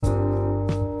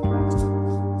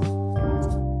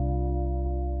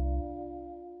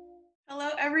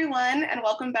everyone, and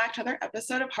welcome back to another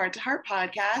episode of Heart to Heart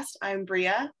Podcast. I'm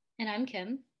Bria. And I'm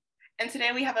Kim. And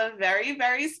today we have a very,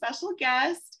 very special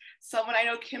guest, someone I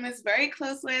know Kim is very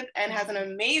close with and has an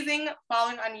amazing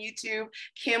following on YouTube.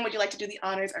 Kim, would you like to do the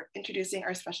honors of introducing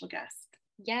our special guest?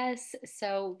 Yes,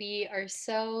 so we are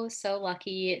so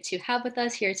lucky to have with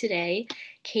us here today,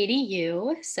 Katie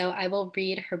Yu. So I will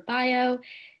read her bio.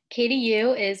 Katie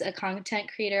Yu is a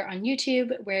content creator on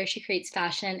YouTube where she creates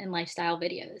fashion and lifestyle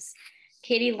videos.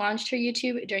 Katie launched her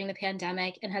YouTube during the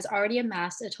pandemic and has already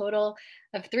amassed a total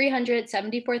of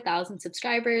 374,000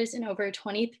 subscribers and over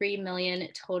 23 million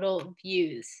total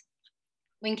views.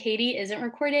 When Katie isn't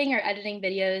recording or editing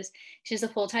videos, she's a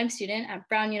full-time student at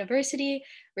Brown University,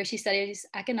 where she studies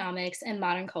economics and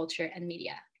modern culture and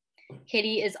media.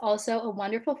 Katie is also a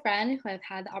wonderful friend who I've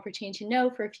had the opportunity to know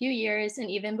for a few years,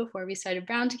 and even before we started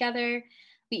Brown together.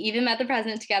 We even met the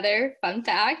president together, fun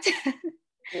fact.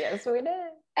 Yes, we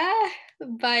did.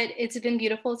 But it's been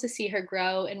beautiful to see her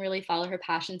grow and really follow her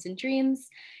passions and dreams.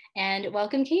 And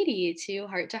welcome, Katie, to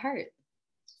Heart to Heart.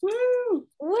 Woo!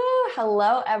 Woo!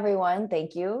 Hello, everyone.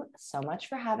 Thank you so much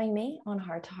for having me on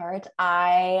Heart to Heart.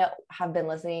 I have been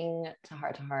listening to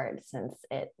Heart since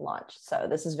it launched, so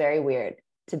this is very weird,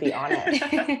 to be honest.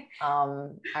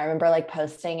 I remember like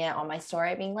posting it on my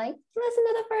story, being like, listen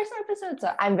to the first episode.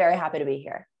 So I'm very happy to be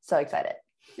here. So excited.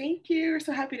 Thank you. We're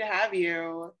so happy to have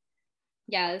you.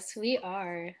 Yes, we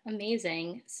are.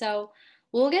 Amazing. So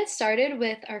we'll get started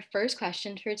with our first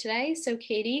question for today. So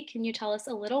Katie, can you tell us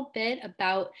a little bit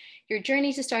about your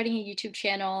journey to starting a YouTube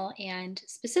channel, and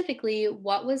specifically,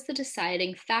 what was the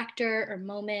deciding factor or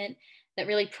moment that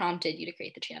really prompted you to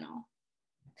create the channel?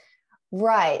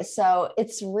 Right. So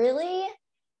it's really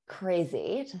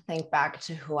crazy to think back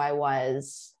to who I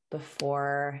was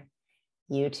before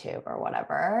YouTube or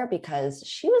whatever, because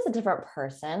she was a different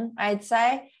person, I'd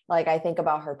say. Like, I think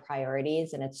about her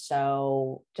priorities and it's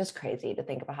so just crazy to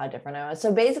think about how different I was.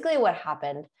 So basically what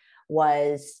happened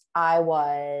was that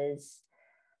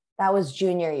was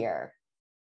junior year.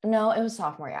 No, it was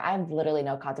sophomore year. I have literally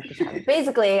no concept of time.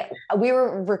 Basically, we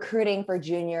were recruiting for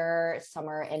junior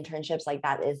summer internships. Like,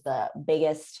 that is the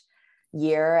biggest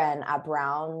year. And at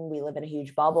Brown, we live in a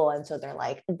huge bubble. And so they're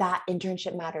like, that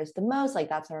internship matters the most. Like,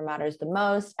 that summer matters the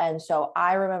most. And so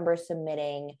I remember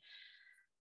submitting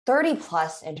 30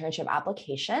 plus internship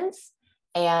applications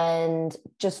and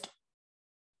just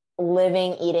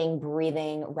living, eating,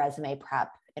 breathing resume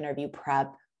prep, interview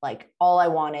prep, like all I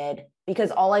wanted,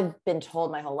 because all I've been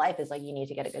told my whole life is like, you need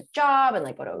to get a good job and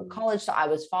like go to college. So I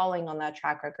was following on that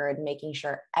track record, making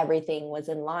sure everything was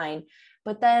in line.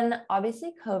 But then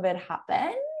obviously COVID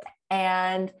happened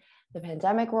and the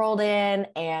pandemic rolled in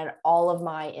and all of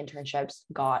my internships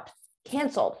got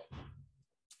canceled.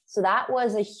 So that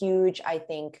was a huge, I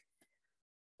think,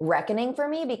 reckoning for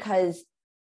me, because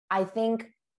I think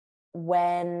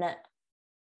when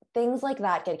things like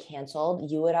that get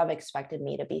canceled, you would have expected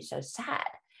me to be so sad,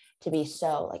 to be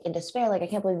so like in despair. Like, I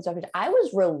can't believe this happened. I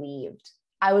was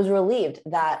relieved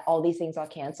that all these things got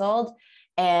canceled.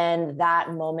 And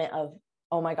that moment of,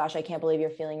 oh my gosh, I can't believe you're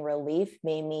feeling relief,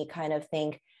 made me kind of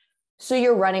think, so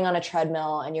you're running on a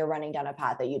treadmill and you're running down a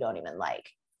path that you don't even like.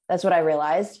 That's what I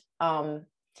realized.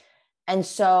 And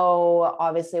so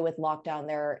obviously with lockdown,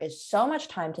 there is so much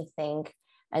time to think.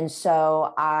 And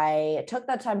so I took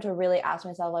that time to really ask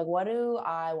myself, like, what do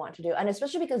I want to do? And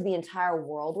especially because the entire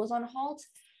world was on halt,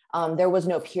 there was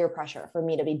no peer pressure for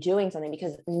me to be doing something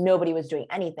because nobody was doing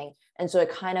anything. And so it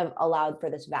kind of allowed for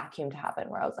this vacuum to happen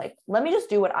where I was like, let me just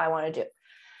do what I want to do.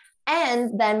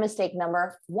 And then mistake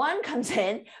number one comes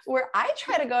in, where I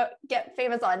try to go get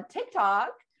famous on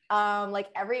TikTok. Like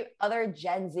every other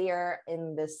Gen Zer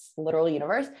in this literal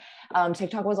universe,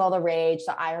 TikTok was all the rage.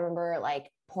 So I remember like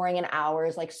pouring in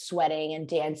hours, like sweating and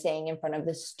dancing in front of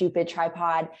this stupid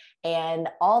tripod and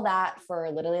all that for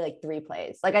literally like 3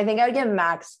 plays. Like, I think I would get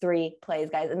max 3 plays,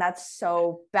 guys. And that's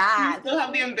so bad. Do you still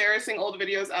have the embarrassing old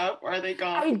videos up, or are they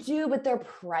gone? I do, but they're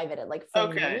privated, like for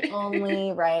me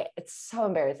only, right? It's so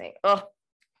embarrassing. Ugh.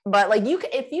 But like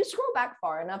if you scroll back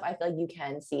far enough, I feel like you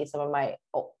can see some of my,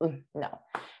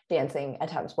 dancing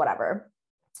attempts, whatever.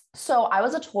 So I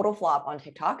was a total flop on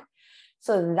TikTok.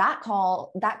 So that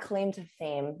claim to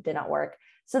fame did not work.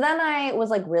 So then I was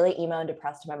like really emo and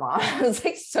depressed to my mom. I was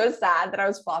like so sad that I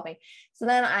was flopping. So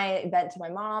then I went to my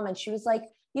mom and she was like,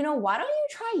 why don't you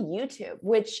try YouTube?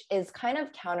 Which is kind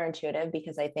of counterintuitive,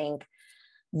 because I think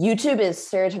YouTube is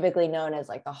stereotypically known as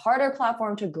like the harder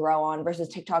platform to grow on versus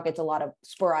TikTok. It's a lot of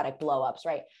sporadic blowups,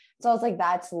 right? So I was like,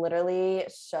 that's literally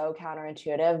so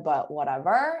counterintuitive, but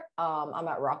whatever. I'm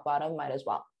at rock bottom, might as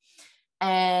well.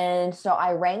 And so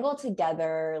I wrangled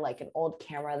together like an old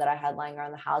camera that I had lying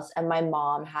around the house. And my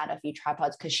mom had a few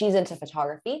tripods because she's into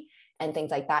photography and things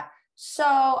like that.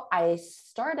 So I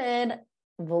started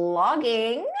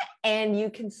vlogging, and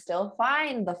you can still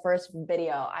find the first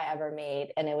video I ever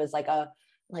made. And it was like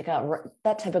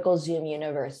that typical Zoom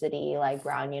University, like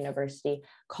Brown University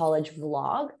college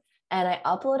vlog. And I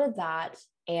uploaded that,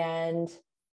 and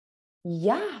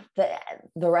yeah, the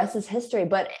rest is history.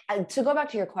 But to go back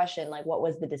to your question, like what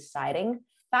was the deciding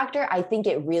factor? I think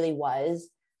it really was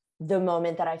the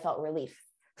moment that I felt relief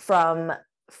from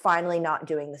finally not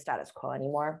doing the status quo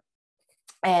anymore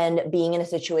and being in a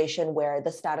situation where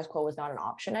the status quo was not an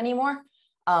option anymore.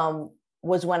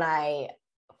 Was when I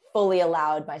fully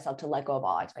allowed myself to let go of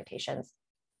all expectations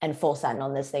and full send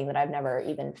on this thing that I've never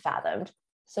even fathomed.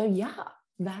 So yeah,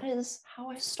 that is how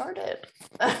I started.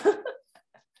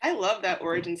 I love that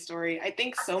origin story. I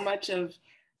think so much of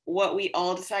what we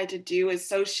all decide to do is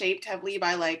so shaped heavily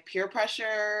by like peer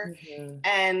pressure. Mm-hmm.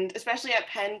 And especially at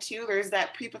Penn too, there's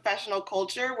that pre-professional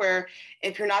culture where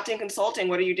if you're not doing consulting,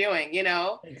 what are you doing, you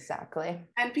know? Exactly.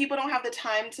 And people don't have the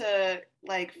time to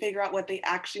like figure out what they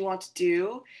actually want to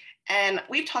do. And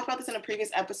we've talked about this in a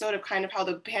previous episode of kind of how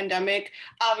the pandemic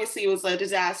obviously was a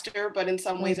disaster, but in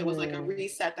some ways it was like a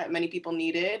reset that many people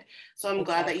needed. So I'm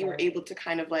glad that you were able to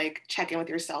kind of like check in with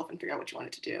yourself and figure out what you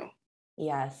wanted to do.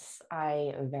 Yes,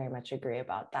 I very much agree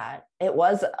about that. It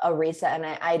was a reset, and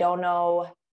I don't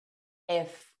know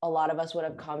if a lot of us would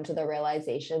have come to the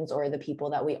realizations or the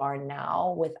people that we are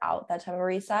now without that type of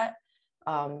reset.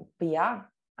 But yeah,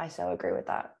 I so agree with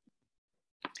that.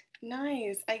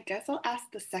 Nice. I guess I'll ask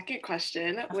the second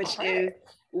question, which is,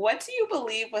 what do you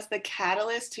believe was the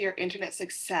catalyst to your internet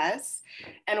success?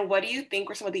 And what do you think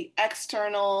were some of the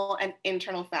external and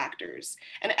internal factors?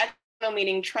 And external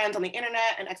meaning trends on the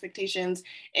internet and expectations,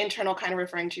 internal kind of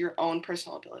referring to your own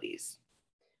personal abilities.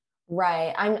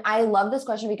 Right. I love this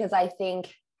question because I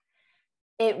think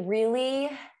it really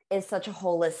is such a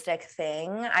holistic thing.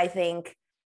 I think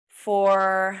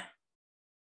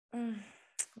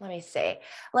let me say,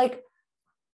 like,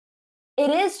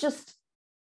 it is just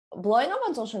blowing up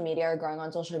on social media or growing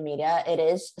on social media. It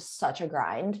is such a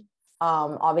grind.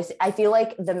 Obviously, I feel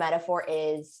like the metaphor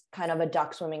is kind of a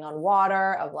duck swimming on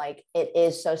water of like, it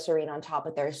is so serene on top,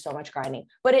 but there's so much grinding,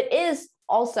 but it is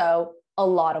also a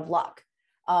lot of luck.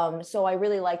 So I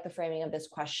really like the framing of this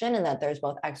question and that there's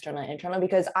both external and internal,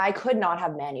 because I could not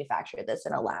have manufactured this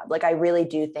in a lab. Like, I really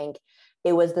do think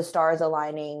it was the stars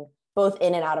aligning both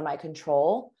in and out of my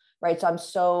control, right? So I'm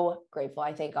so grateful.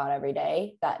 I thank God every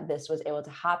day that this was able to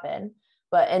happen.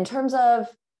 But in terms of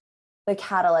the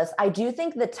catalyst, I do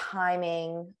think the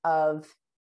timing of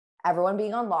everyone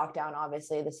being on lockdown,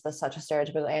 obviously this is such a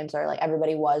stereotypical answer, like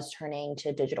everybody was turning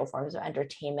to digital forms of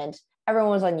entertainment.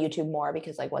 Everyone was on YouTube more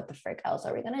because like, what the frick else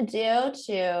are we going to do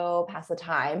to pass the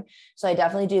time? So I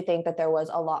definitely do think that there was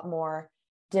a lot more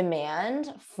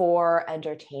demand for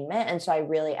entertainment. And so I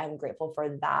really am grateful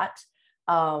for that.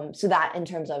 So that in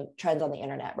terms of trends on the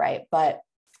internet, right? But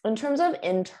in terms of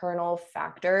internal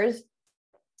factors,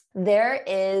 there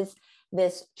is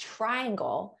this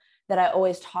triangle that I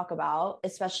always talk about,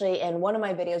 especially in one of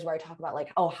my videos where I talk about like,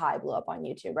 oh, how I blew up on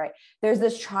YouTube, right? There's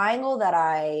this triangle that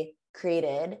I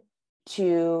created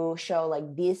to show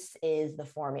like, this is the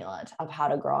formula of how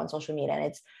to grow on social media. And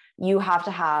it's, you have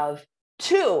to have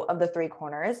two of the three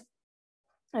corners.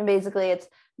 And basically it's,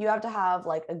 you have to have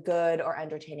like a good or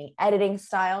entertaining editing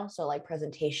style. So like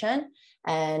presentation,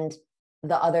 and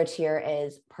the other tier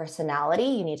is personality.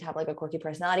 You need to have like a quirky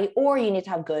personality, or you need to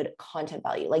have good content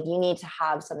value. Like you need to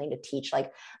have something to teach.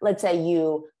 Like, let's say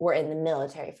you were in the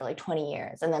military for like 20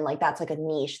 years. And then like, that's like a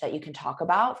niche that you can talk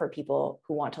about for people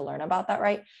who want to learn about that.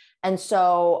 Right. And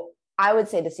so I would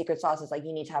say the secret sauce is like,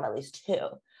 you need to have at least two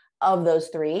of those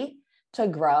three to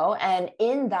grow. And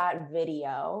in that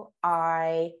video,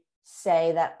 I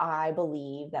say that I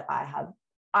believe that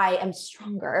I am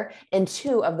stronger in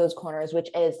two of those corners, which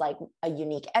is like a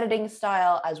unique editing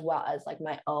style, as well as like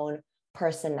my own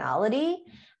personality.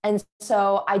 And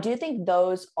so I do think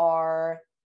those are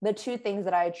the two things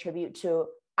that I attribute to,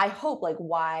 I hope, like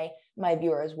why my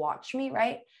viewers watch me,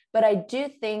 right? But I do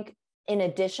think in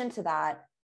addition to that,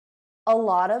 a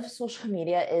lot of social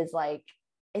media is like,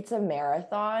 it's a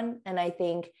marathon. And I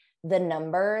think the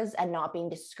numbers, and not being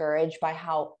discouraged by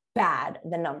how bad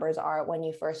the numbers are when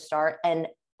you first start, and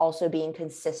also being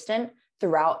consistent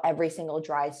throughout every single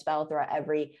dry spell, throughout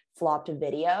every flopped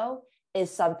video, is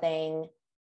something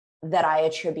that I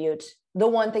attribute, the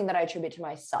one thing that I attribute to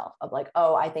myself of like,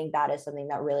 oh, I think that is something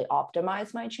that really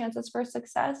optimized my chances for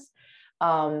success.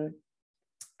 I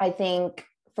think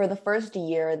for the first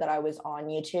year that I was on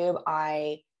YouTube,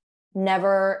 I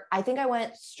never, I think I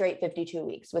went straight 52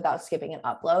 weeks without skipping an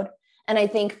upload. And I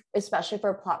think especially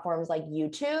for platforms like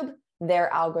YouTube,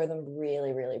 their algorithm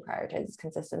really, really prioritizes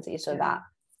consistency. So that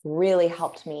really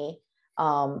helped me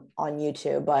on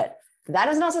YouTube, but that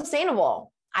is not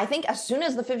sustainable. I think as soon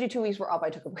as the 52 weeks were up, I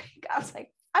took a break. I was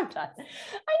like, I'm done. I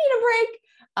need a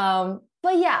break.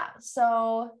 But yeah,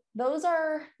 so those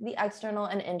are the external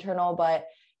and internal. But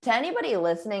to anybody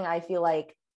listening, I feel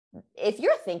like if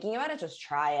you're thinking about it, just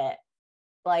try it.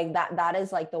 Like that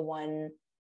is like the one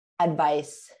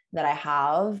advice that I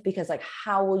have, because like,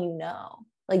 how will you know?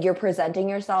 Like you're presenting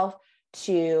yourself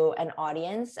to an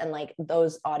audience, and like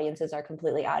those audiences are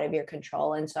completely out of your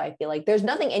control. And so I feel like there's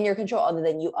nothing in your control other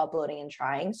than you uploading and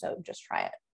trying. So just try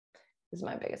it. This is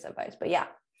my biggest advice. But yeah.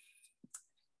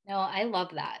 No, I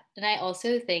love that. And I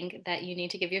also think that you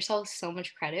need to give yourself so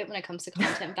much credit when it comes to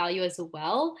content value as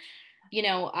well. You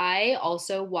know, I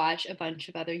also watch a bunch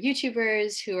of other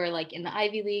YouTubers who are like in the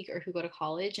Ivy League or who go to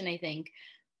college. And I think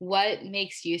what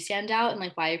makes you stand out and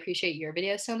like why I appreciate your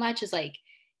video so much is like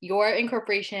your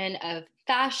incorporation of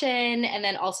fashion and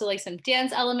then also like some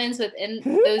dance elements within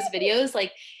those videos.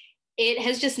 Like it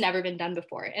has just never been done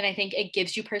before. And I think it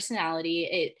gives you personality.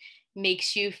 It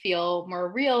makes you feel more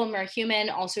real, more human,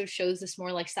 also shows this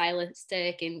more like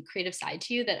stylistic and creative side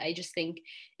to you that I just think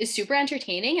is super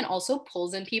entertaining and also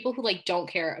pulls in people who like don't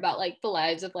care about like the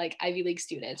lives of like Ivy League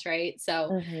students, right?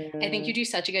 So I think you do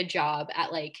such a good job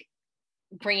at like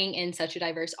bringing in such a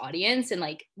diverse audience and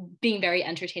like being very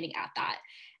entertaining at that.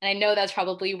 And I know that's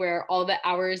probably where all the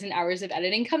hours and hours of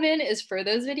editing come in, is for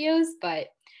those videos, but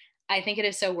I think it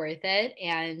is so worth it.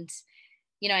 And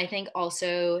you know, I think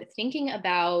also thinking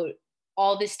about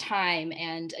all this time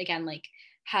and again, like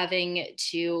having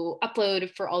to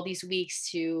upload for all these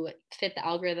weeks to fit the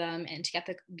algorithm and to get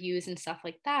the views and stuff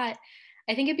like that,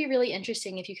 I think it'd be really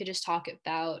interesting if you could just talk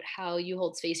about how you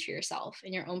hold space for yourself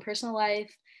in your own personal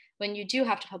life when you do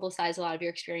have to publicize a lot of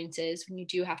your experiences, when you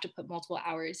do have to put multiple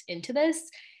hours into this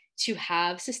to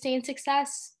have sustained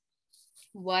success.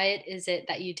 What is it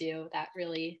that you do that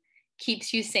really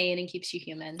keeps you sane and keeps you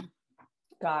human?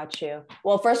 Got you.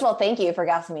 Well, first of all, thank you for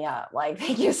gassing me up. Like,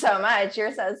 thank you so much.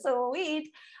 You're so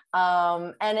sweet.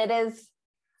 And it is,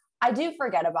 I do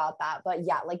forget about that, but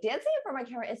yeah, like dancing in front of my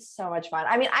camera is so much fun.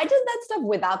 I mean, I did that stuff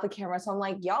without the camera. So I'm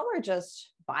like, y'all were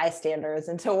just bystanders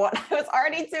into what I was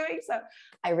already doing. So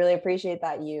I really appreciate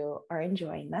that you are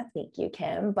enjoying that. Thank you,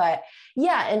 Kim. But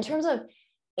yeah, in terms of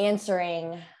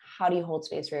answering, how do you hold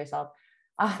space for yourself?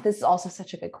 This is also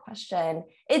such a good question.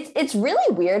 It's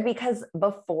really weird because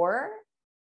before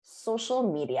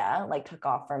social media like took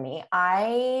off for me,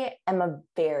 I am a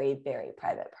very, very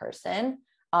private person.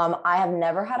 I have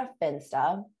never had a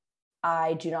Finsta.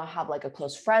 I do not have like a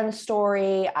close friend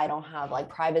story. I don't have like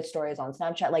private stories on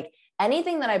Snapchat. Like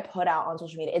anything that I put out on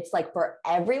social media, it's like for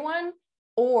everyone,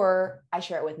 or I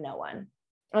share it with no one.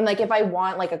 And like, if I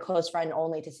want like a close friend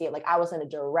only to see it, like I will send it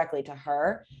directly to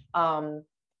her. And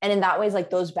in that ways,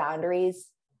 like those boundaries,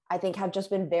 I think have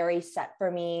just been very set for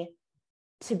me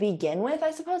to begin with, I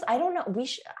suppose. I don't know.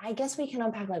 I guess we can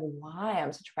unpack like why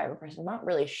I'm such a private person. I'm not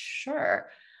really sure.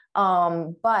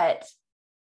 But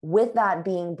with that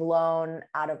being blown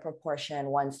out of proportion,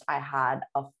 once I had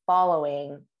a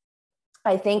following,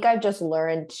 I think I've just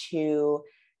learned to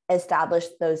establish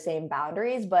those same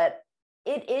boundaries, but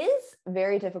it is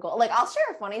very difficult. Like I'll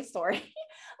share a funny story.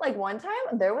 Like one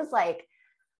time there was like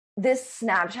this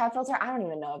Snapchat filter. I don't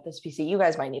even know if this PC, you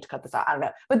guys might need to cut this out. I don't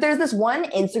know. But there's this one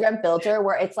Instagram filter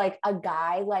where it's like a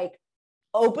guy like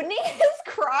opening his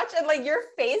crotch and like your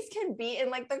face can be in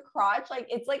like the crotch. Like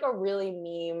it's like a really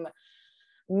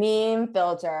meme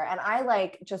filter. And I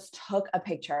like just took a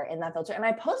picture in that filter and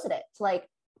I posted it to like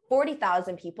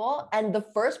 40,000 people. And the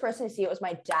first person to see it was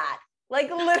my dad. Like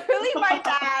literally my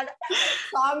dad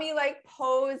saw me like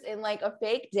pose in like a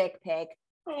fake dick pic.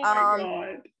 Oh my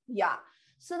God. Yeah.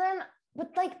 So then,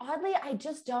 but like oddly, I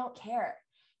just don't care.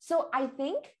 So I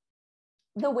think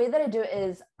the way that I do it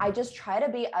is I just try to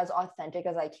be as authentic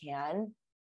as I can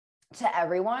to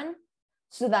everyone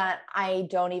so that I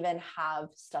don't even have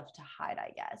stuff to hide,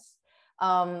 I guess.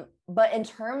 But in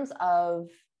terms of,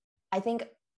 I think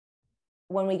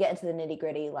when we get into the nitty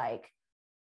gritty, like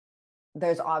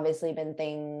there's obviously been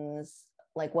things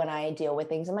like when I deal with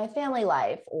things in my family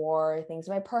life or things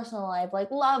in my personal life,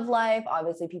 like love life,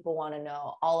 obviously people want to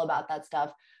know all about that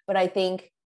stuff. But I think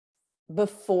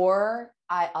before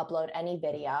I upload any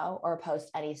video or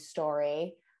post any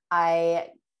story, I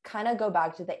kind of go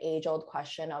back to the age old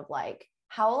question of like,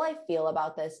 how will I feel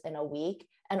about this in a week?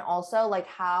 And also like,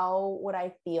 how would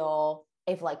I feel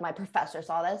if like my professor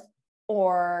saw this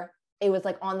or it was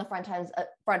like on the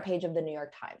front page of the New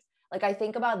York Times? Like I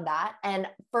think about that. And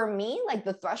for me, like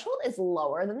the threshold is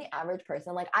lower than the average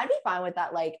person. Like I'd be fine with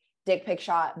that, like dick pic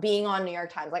shot being on New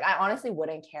York Times. Like I honestly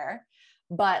wouldn't care.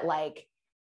 But like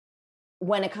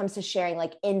when it comes to sharing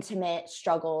like intimate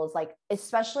struggles, like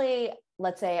especially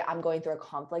let's say I'm going through a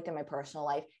conflict in my personal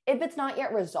life, if it's not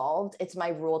yet resolved, it's my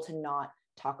rule to not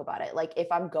talk about it. Like if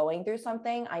I'm going through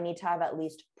something, I need to have at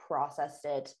least processed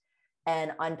it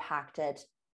and unpacked it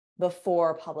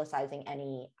before publicizing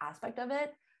any aspect of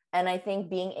it. And I think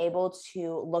being able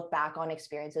to look back on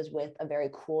experiences with a very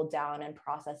cooled down and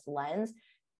processed lens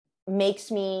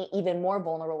makes me even more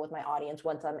vulnerable with my audience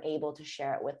once I'm able to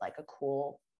share it with like a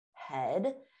cool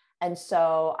head. And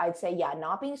so I'd say, yeah,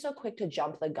 not being so quick to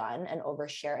jump the gun and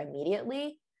overshare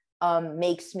immediately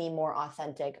makes me more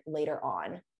authentic later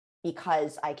on,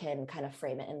 because I can kind of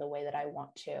frame it in the way that I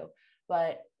want to.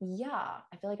 But yeah,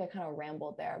 I feel like I kind of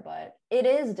rambled there, but it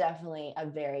is definitely a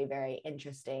very, very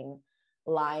interesting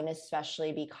line,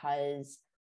 especially because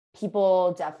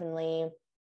people definitely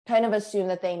kind of assume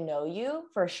that they know you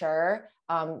for sure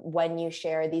when you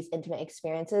share these intimate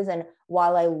experiences. And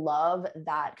while I love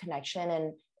that connection,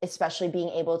 and especially being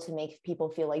able to make people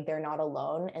feel like they're not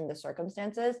alone in the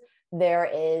circumstances, there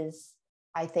is,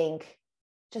 I think,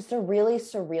 just a really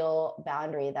surreal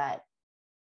boundary that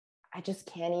I just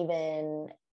can't even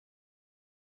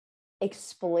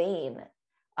explain.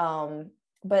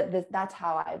 But that's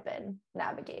how I've been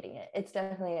navigating it. It's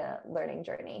definitely a learning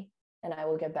journey, and I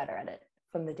will get better at it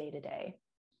from the day to day.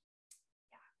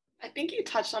 I think you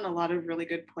touched on a lot of really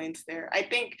good points there. I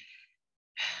think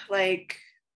like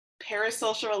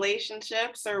parasocial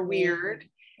relationships are weird.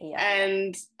 Yeah.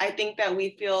 And I think that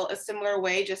we feel a similar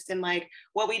way just in like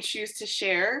what we choose to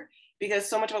share, because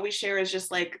so much of what we share is just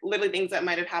like literally things that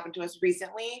might have happened to us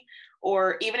recently,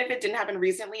 or even if it didn't happen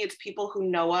recently, it's people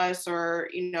who know us or,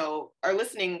 you know, are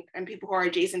listening, and people who are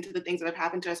adjacent to the things that have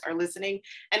happened to us are listening,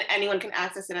 and anyone can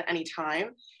access it at any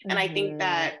time. And I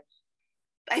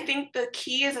think the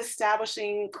key is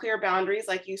establishing clear boundaries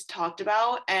like you talked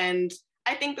about. And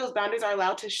I think those boundaries are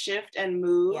allowed to shift and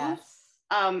move. Yes.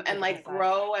 And like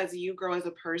grow as you grow as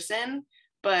a person.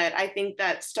 But I think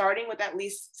that starting with at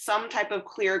least some type of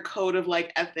clear code of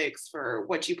like ethics for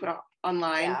what you put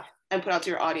online and put out to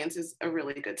your audience is a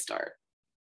really good start.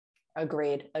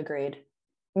 Agreed.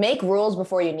 Make rules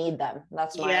before you need them.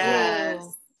 That's my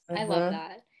Yes. I love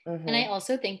that. Mm-hmm. And I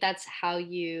also think that's how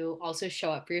you also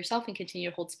show up for yourself and continue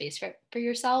to hold space for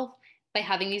yourself, by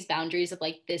having these boundaries of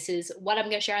like, this is what I'm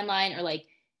going to share online, or like,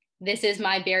 this is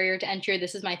my barrier to entry,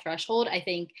 this is my threshold. I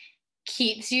think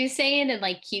keeps you sane and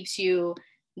like keeps you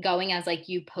going as like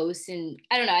you post. And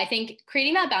I don't know, I think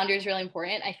creating that boundary is really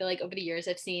important. I feel like over the years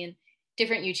I've seen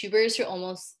different YouTubers who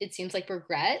almost, it seems like,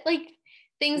 regret like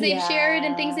things they've shared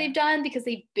and things they've done because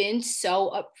they've been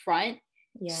so upfront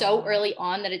so early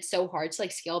on that it's so hard to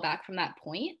like scale back from that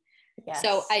point. Yes.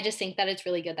 So I just think that it's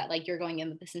really good that like you're going in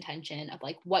with this intention of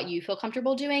like what you feel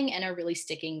comfortable doing and are really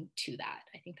sticking to that.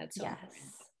 I think that's so important.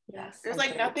 Yes. There's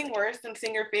like nothing worse than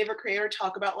seeing your favorite creator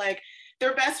talk about like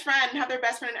their best friend, have their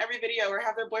best friend in every video, or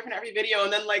have their boyfriend in every video,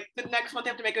 and then like the next month they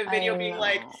have to make a video being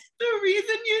like, the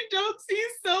reason you don't see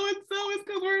so and so is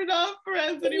because we're not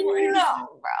friends anymore.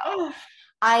 No, bro.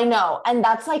 I know. And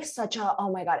that's like such a,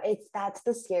 oh my God, that's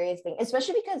the scariest thing,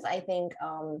 especially because I think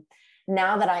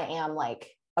now that I am like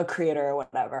a creator or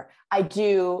whatever, I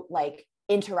do like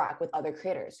interact with other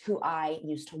creators who I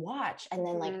used to watch. And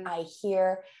then like I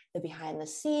hear the behind the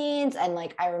scenes, and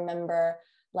like I remember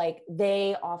like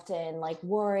they often like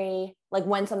worry, like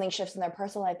when something shifts in their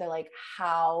personal life, they're like,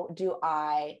 how do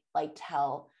I like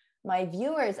tell my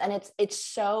viewers? And it's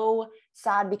so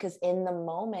sad, because in the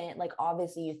moment, like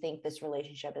obviously you think this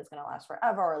relationship is going to last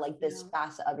forever, or like this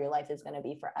facet of your life is going to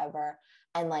be forever.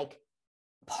 And like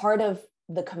part of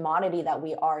the commodity that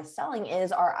we are selling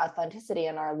is our authenticity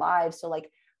in our lives. So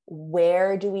like,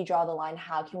 where do we draw the line?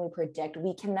 How can we predict?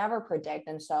 We can never predict.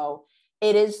 And so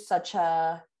it is such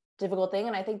a difficult thing.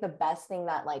 And I think the best thing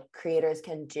that like creators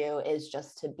can do is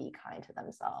just to be kind to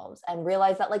themselves and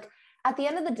realize that like at the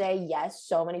end of the day, yes,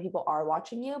 so many people are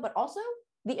watching you, but also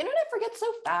the internet forgets so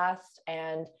fast,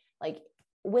 and like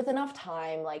with enough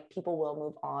time, like people will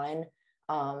move on.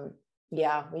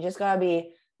 We just gotta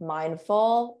be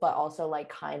mindful, but also like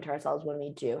kind to ourselves when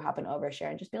we do happen to overshare,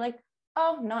 and just be like,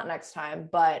 oh, not next time.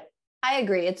 But I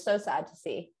agree, it's so sad to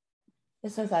see.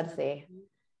 It's so sad to see.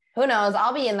 Who knows?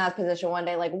 I'll be in that position one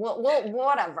day. Like,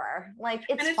 whatever. Like,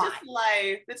 it's fine. Just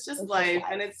life. It's just life,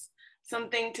 and it's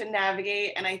something to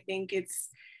navigate. And I think it's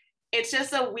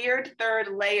just a weird third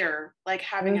layer, like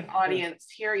having an audience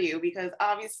hear you, because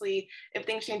obviously, if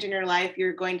things change in your life,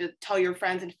 you're going to tell your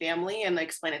friends and family and like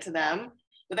explain it to them.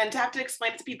 but then to have to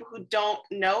explain it to people who don't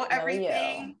know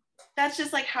everything, that's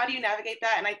just like, how do you navigate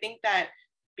that? And I think that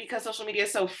because social media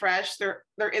is so fresh, there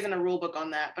isn't a rule book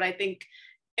on that. But I think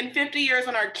in 50 years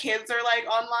when our kids are like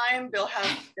online, they'll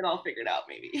have it all figured out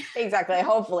maybe. Exactly.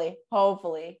 Hopefully.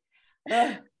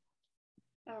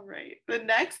 All right. The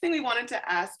next thing we wanted to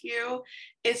ask you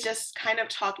is just kind of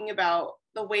talking about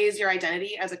the ways your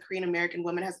identity as a Korean American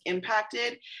woman has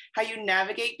impacted how you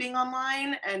navigate being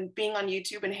online and being on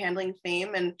YouTube and handling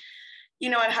fame. And, you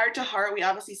know, at Heart to Heart, we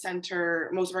obviously center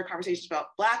most of our conversations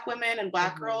about Black women and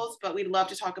Black girls, but we'd love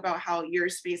to talk about how your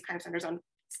space kind of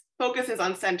focuses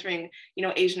on centering, you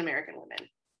know, Asian American women.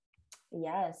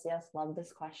 Yes. Love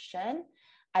this question.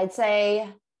 I'd say,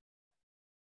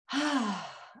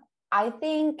 I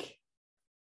think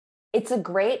it's a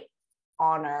great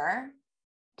honor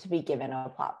to be given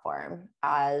a platform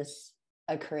as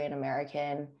a Korean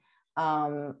American.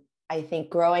 I think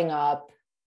growing up,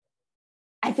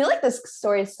 I feel like this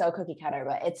story is so cookie cutter,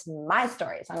 but it's my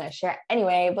story, so I'm going to share it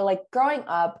anyway. But like growing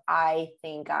up, I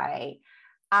think I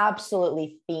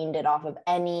absolutely fiended off of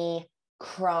any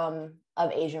crumb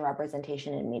of Asian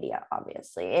representation in media,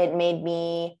 obviously. It made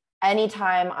me,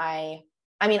 anytime I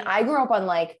grew up on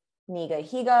like Niga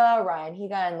Higa, Ryan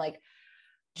Higa, and like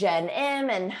Jen Im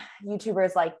and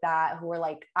YouTubers like that who were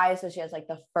like, I associate as like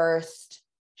the first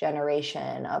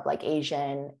generation of like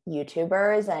Asian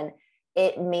YouTubers. And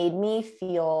it made me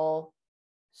feel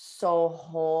so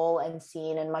whole and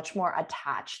seen and much more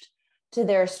attached to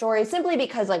their stories, simply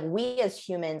because like we as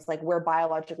humans, like we're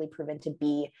biologically proven to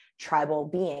be tribal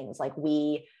beings. Like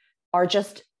we are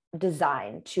just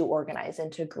designed to organize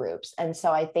into groups. And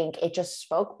so I think it just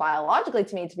spoke biologically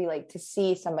to me to be like, to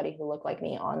see somebody who looked like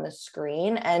me on the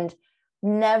screen. And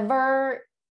never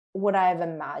would I have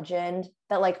imagined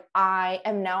that like I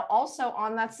am now also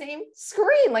on that same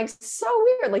screen. Like so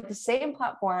weird, like the same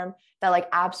platform that like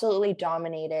absolutely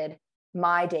dominated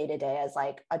my day-to-day as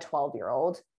like a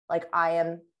 12-year-old. Like I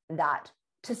am that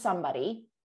to somebody.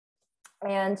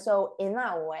 And so in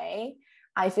that way,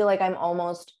 I feel like I'm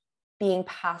almost being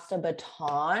passed a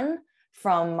baton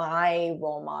from my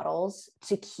role models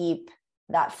to keep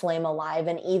that flame alive,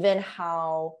 and even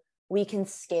how we can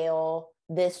scale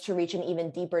this to reach an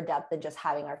even deeper depth than just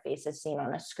having our faces seen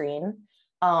on a screen.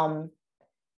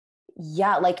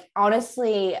 Like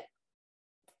honestly,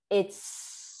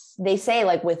 they say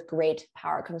like with great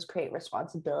power comes great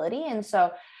responsibility. And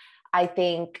so I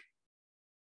think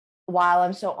while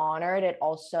I'm so honored, it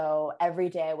also, every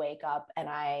day I wake up and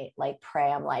I like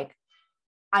pray, I'm like,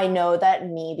 I know that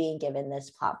me being given this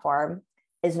platform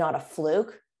is not a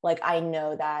fluke. Like, I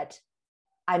know that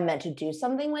I'm meant to do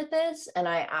something with this. And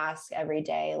I ask every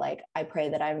day, like, I pray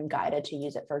that I'm guided to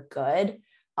use it for good.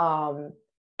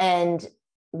 And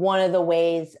one of the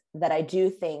ways that I do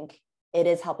think it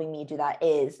is helping me do that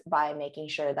is by making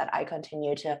sure that I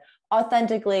continue to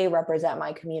authentically represent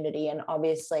my community. And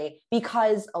obviously,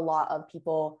 because a lot of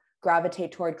people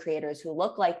gravitate toward creators who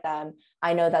look like them,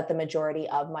 I know that the majority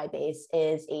of my base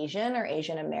is Asian or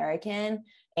Asian American.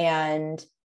 And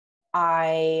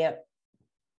I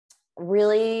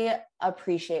really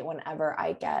appreciate whenever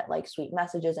I get like sweet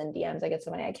messages and DMs. I get so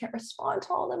many, I can't respond to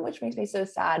all of them, which makes me so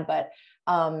sad. But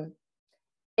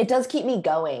it does keep me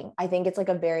going. I think it's like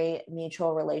a very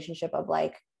mutual relationship of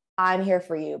like, I'm here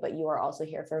for you, but you are also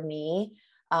here for me.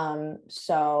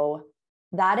 So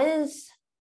that is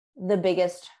the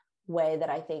biggest way that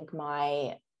I think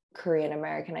my Korean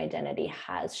American identity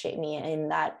has shaped me, in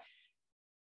that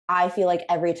I feel like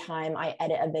every time I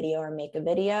edit a video or make a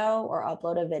video or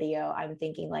upload a video, I'm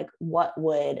thinking like, what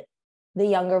would the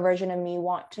younger version of me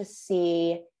want to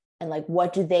see? And like,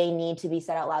 what do they need to be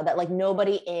said out loud that like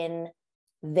nobody in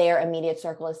their immediate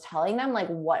circle is telling them? Like,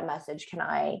 what message can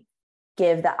I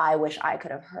give that I wish I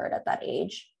could have heard at that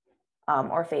age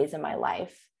or phase in my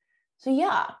life? So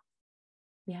yeah.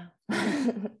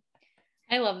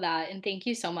 I love that. And thank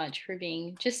you so much for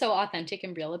being just so authentic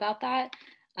and real about that.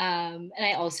 And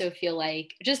I also feel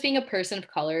like just being a person of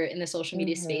color in the social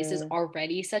media space is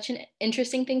already such an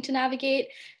interesting thing to navigate.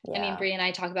 Yeah. I mean, Brie and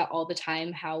I talk about all the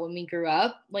time how when we grew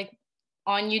up, like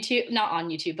on YouTube, not on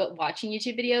YouTube, but watching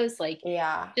YouTube videos, like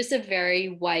just a very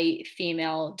white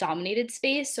female dominated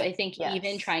space. So I think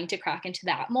even trying to crack into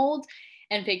that mold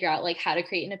and figure out like how to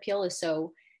create an appeal is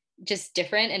so just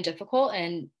different and difficult.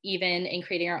 And even in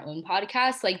creating our own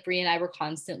podcast, like Brie and I were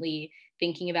constantly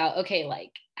thinking about, okay, like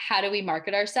how do we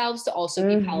market ourselves to also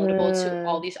be palatable to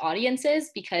all these audiences?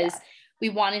 Because we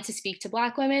wanted to speak to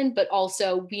Black women, but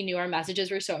also we knew our messages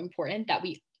were so important that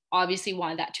we obviously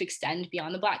wanted that to extend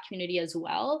beyond the Black community as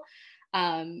well.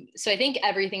 So I think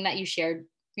everything that you shared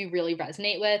we really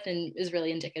resonate with and is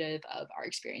really indicative of our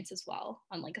experience as well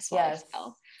on like a smaller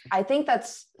scale. I think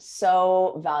that's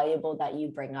so valuable that you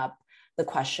bring up the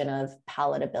question of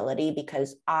palatability,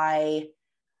 because I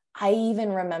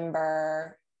even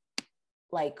remember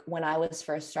like when I was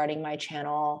first starting my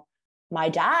channel, my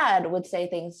dad would say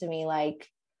things to me like,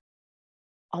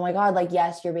 oh my God, like,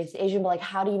 yes, you're based Asian, but like,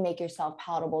 how do you make yourself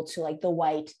palatable to like the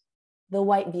white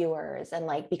viewers? And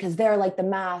like, because they're like the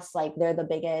mass, like they're the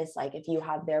biggest, like if you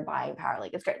have their buying power,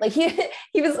 like it's great. Like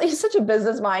he's such a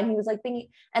business mind. He was like thinking,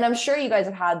 and I'm sure you guys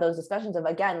have had those discussions of,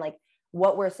 again, like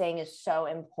what we're saying is so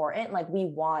important. Like we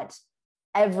want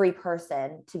every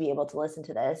person to be able to listen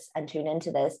to this and tune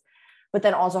into this, but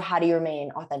then also how do you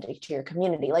remain authentic to your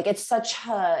community? Like it's such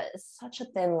a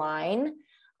thin line.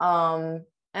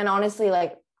 And honestly,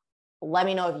 like, let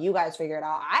me know if you guys figure it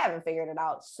out. I haven't figured it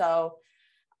out. So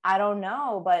I don't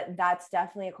know, but that's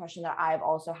definitely a question that I've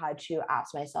also had to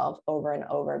ask myself over and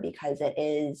over, because it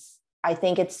is, I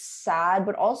think it's sad,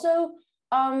 but also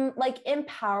like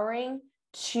empowering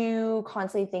to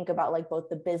constantly think about like both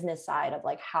the business side of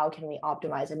like, how can we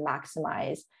optimize and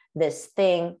maximize this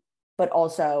thing, but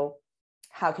also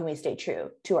how can we stay true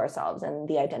to ourselves and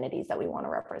the identities that we want to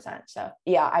represent. So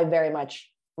yeah, I very much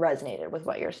resonated with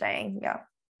what you're saying. Yeah.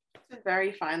 It's a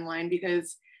very fine line,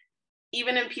 because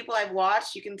even in people I've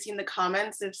watched, you can see in the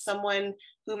comments, if someone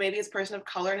who maybe is a person of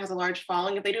color and has a large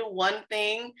following, if they do one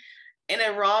thing in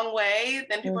a wrong way,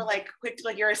 then people are like quick to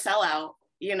like, you're a sellout,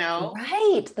 you know?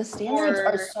 Right. The standards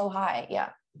are so high. Yeah.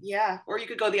 Yeah. Or you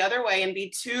could go the other way and be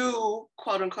too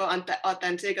quote unquote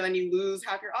authentic, and then you lose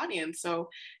half your audience. So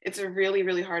it's a really,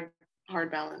 really hard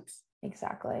balance.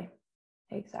 Exactly.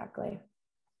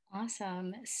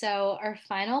 Awesome. So our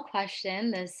final question,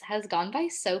 this has gone by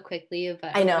so quickly,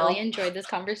 but I know. really enjoyed this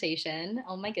conversation.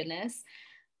 Oh my goodness.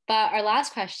 But our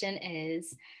last question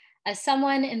is, as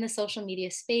someone in the social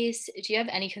media space, do you have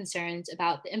any concerns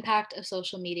about the impact of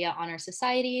social media on our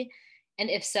society? And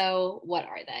if so, what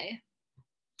are they?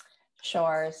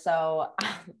 Sure. So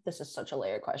this is such a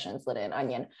layered question, it's lit an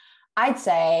onion. I'd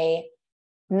say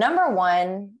number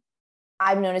one,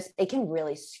 I've noticed it can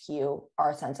really skew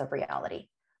our sense of reality.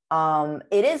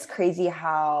 It is crazy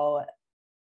how,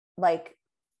 like,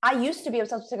 I used to be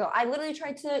obsessed with TikTok. I literally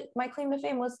my claim to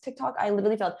fame was TikTok. I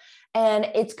literally failed. And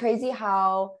it's crazy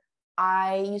how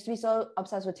I used to be so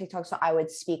obsessed with TikTok. So I would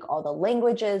speak all the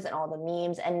languages and all the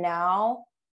memes. And now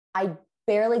I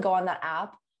barely go on that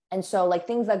app. And so like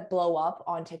things that blow up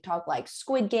on TikTok, like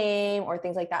Squid Game or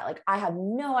things like that, like I have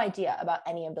no idea about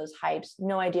any of those hypes,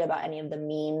 no idea about any of the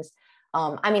memes.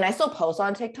 I mean, I still post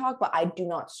on TikTok, but I do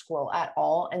not scroll at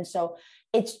all. And so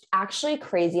it's actually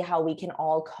crazy how we can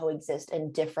all coexist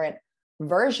in different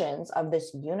versions of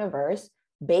this universe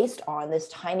based on this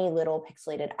tiny little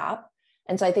pixelated app.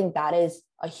 And so I think that is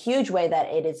a huge way that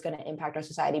it is going to impact our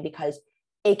society, because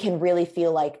it can really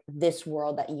feel like this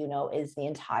world that you know is the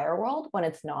entire world when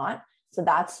it's not. So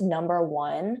that's number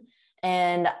one.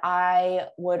 And I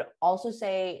would also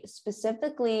say,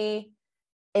 specifically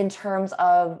in terms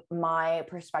of my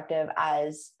perspective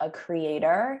as a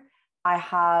creator, I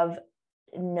have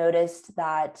noticed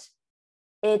that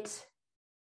it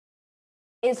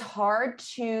is hard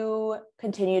to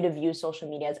continue to view social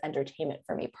media as entertainment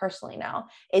for me personally now.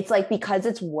 It's like, because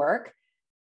it's work,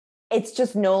 it's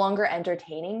just no longer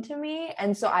entertaining to me.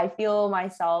 And so I feel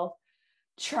myself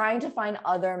trying to find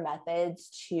other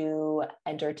methods to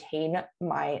entertain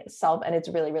myself. And it's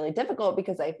really, really difficult,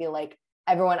 because I feel like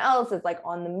everyone else is like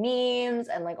on the memes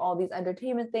and like all these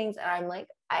entertainment things. And I'm like,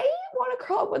 I want to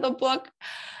curl up with a book.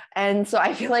 And so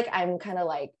I feel like I'm kind of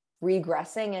like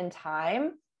regressing in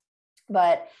time.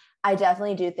 But I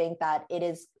definitely do think that it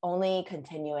is only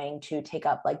continuing to take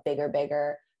up like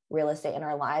bigger real estate in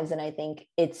our lives. And I think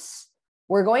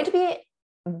we're going to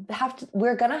have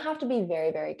to be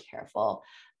very, very careful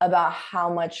about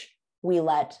how much we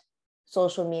let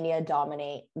social media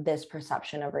dominate this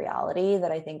perception of reality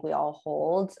that I think we all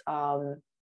hold,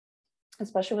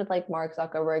 especially with like Mark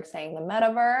Zuckerberg saying the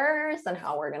metaverse and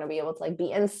how we're going to be able to like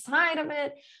be inside of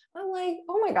it. I'm like,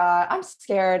 oh my God, I'm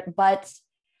scared. But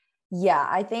yeah,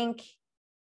 I think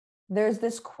there's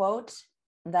this quote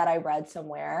that I read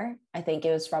somewhere. I think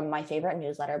it was from my favorite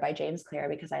newsletter by James Clear,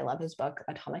 because I love his book,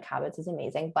 Atomic Habits is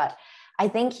amazing. But I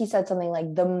think he said something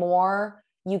like, the more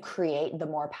you create, the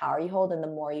more power you hold, and the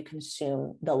more you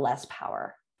consume, the less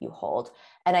power you hold.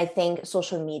 And I think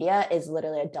social media is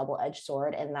literally a double-edged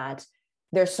sword, in that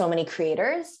there's so many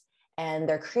creators and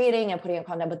they're creating and putting out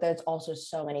content, but there's also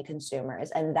so many consumers.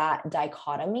 And that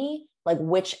dichotomy, like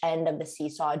which end of the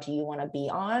seesaw do you want to be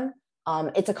on?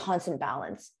 It's a constant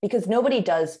balance, because nobody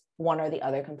does one or the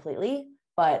other completely,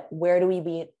 but where do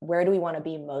we want to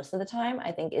be most of the time,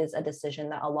 I think is a decision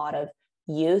that a lot of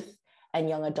youth and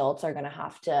young adults are going to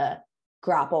have to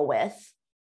grapple with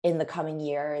in the coming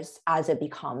years as it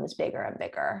becomes bigger and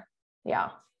bigger. Yeah.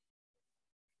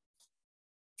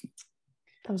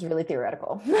 That was really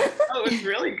theoretical. Oh, it was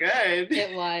really good.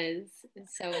 It was.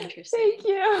 It's so interesting. Thank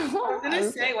you. I was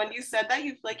gonna say, when you said that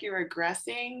you feel like you're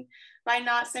regressing by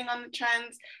not staying on the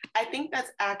trends, I think that's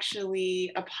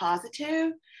actually a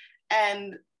positive.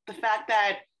 And the fact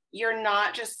that you're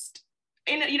not just,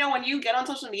 you know, when you get on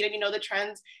social media, you know the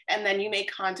trends, and then you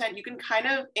make content, you can kind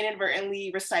of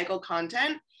inadvertently recycle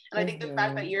content. And I think the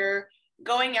fact that you're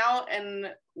going out and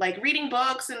like reading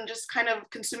books and just kind of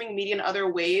consuming media in other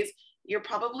ways, you're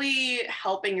probably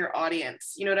helping your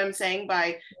audience, you know what I'm saying,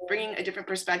 by bringing a different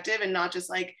perspective and not just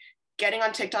like getting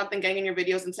on TikTok, then getting in your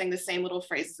videos and saying the same little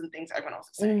phrases and things everyone else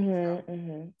is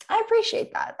saying. I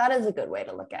appreciate that. That is a good way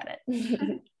to look at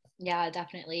it. Yeah,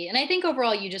 definitely. And I think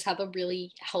overall you just have a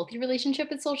really healthy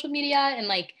relationship with social media. And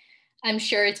like, I'm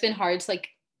sure it's been hard to like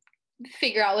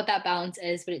figure out what that balance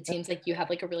is, but it seems like you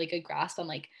have like a really good grasp on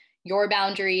like your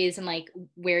boundaries and like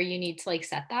where you need to like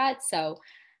set that. So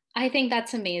I think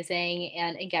that's amazing.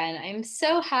 And again, I'm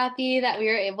so happy that we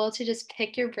were able to just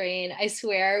pick your brain. I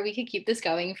swear we could keep this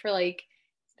going for like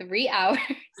 3 hours.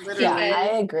 Literally. Yeah,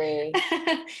 I agree.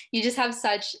 You just have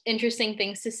such interesting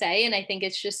things to say. And I think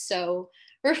it's just so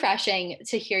refreshing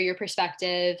to hear your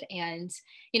perspective. And,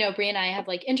 you know, Brie and I have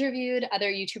like interviewed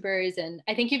other YouTubers, and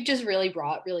I think you've just really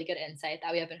brought really good insight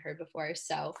that we haven't heard before.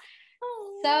 So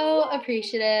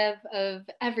appreciative of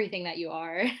everything that you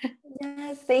are.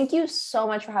 Yes, thank you so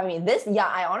much for having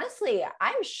me.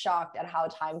 I'm shocked at how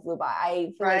time flew by.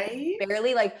 I feel like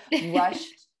barely like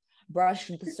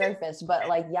brushed the surface, but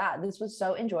like, yeah, this was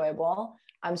so enjoyable.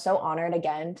 I'm so honored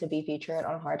again to be featured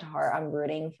on Heart to Heart. I'm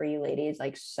rooting for you ladies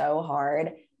like so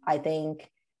hard. I think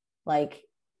like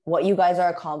what you guys are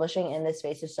accomplishing in this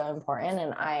space is so important,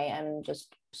 and I am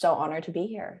just so honored to be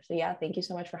here. So yeah, thank you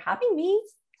so much for having me.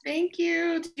 Thank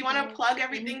you. Do you want to plug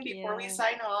everything before we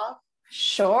sign off?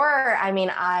 Sure. I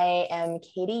mean, I am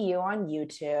Katie Yu on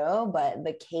YouTube, but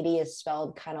the Katie is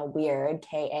spelled kind of weird.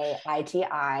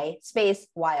 Kaiti space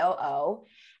YOO.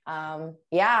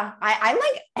 Yeah, I'm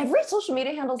like, every social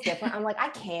media handle is different. I'm like,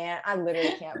 I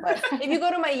literally can't. But if you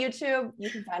go to my YouTube, you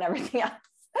can find everything else.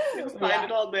 You'll find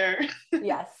it all there.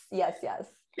 Yes.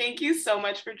 Thank you so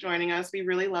much for joining us. We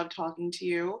really love talking to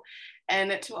you.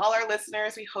 And to all our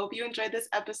listeners, we hope you enjoyed this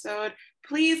episode.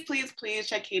 Please, please, please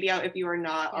check Katie out if you are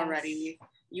not already.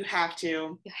 You have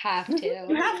to. You have to.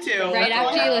 You have to. Right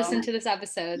after you listen to this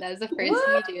episode, that is the first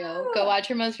thing you do. Go watch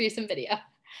her most recent video.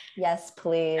 Yes,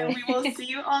 please. And we will see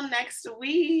you all next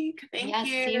week. Thank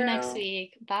you. See you next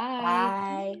week. Bye.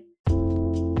 Bye.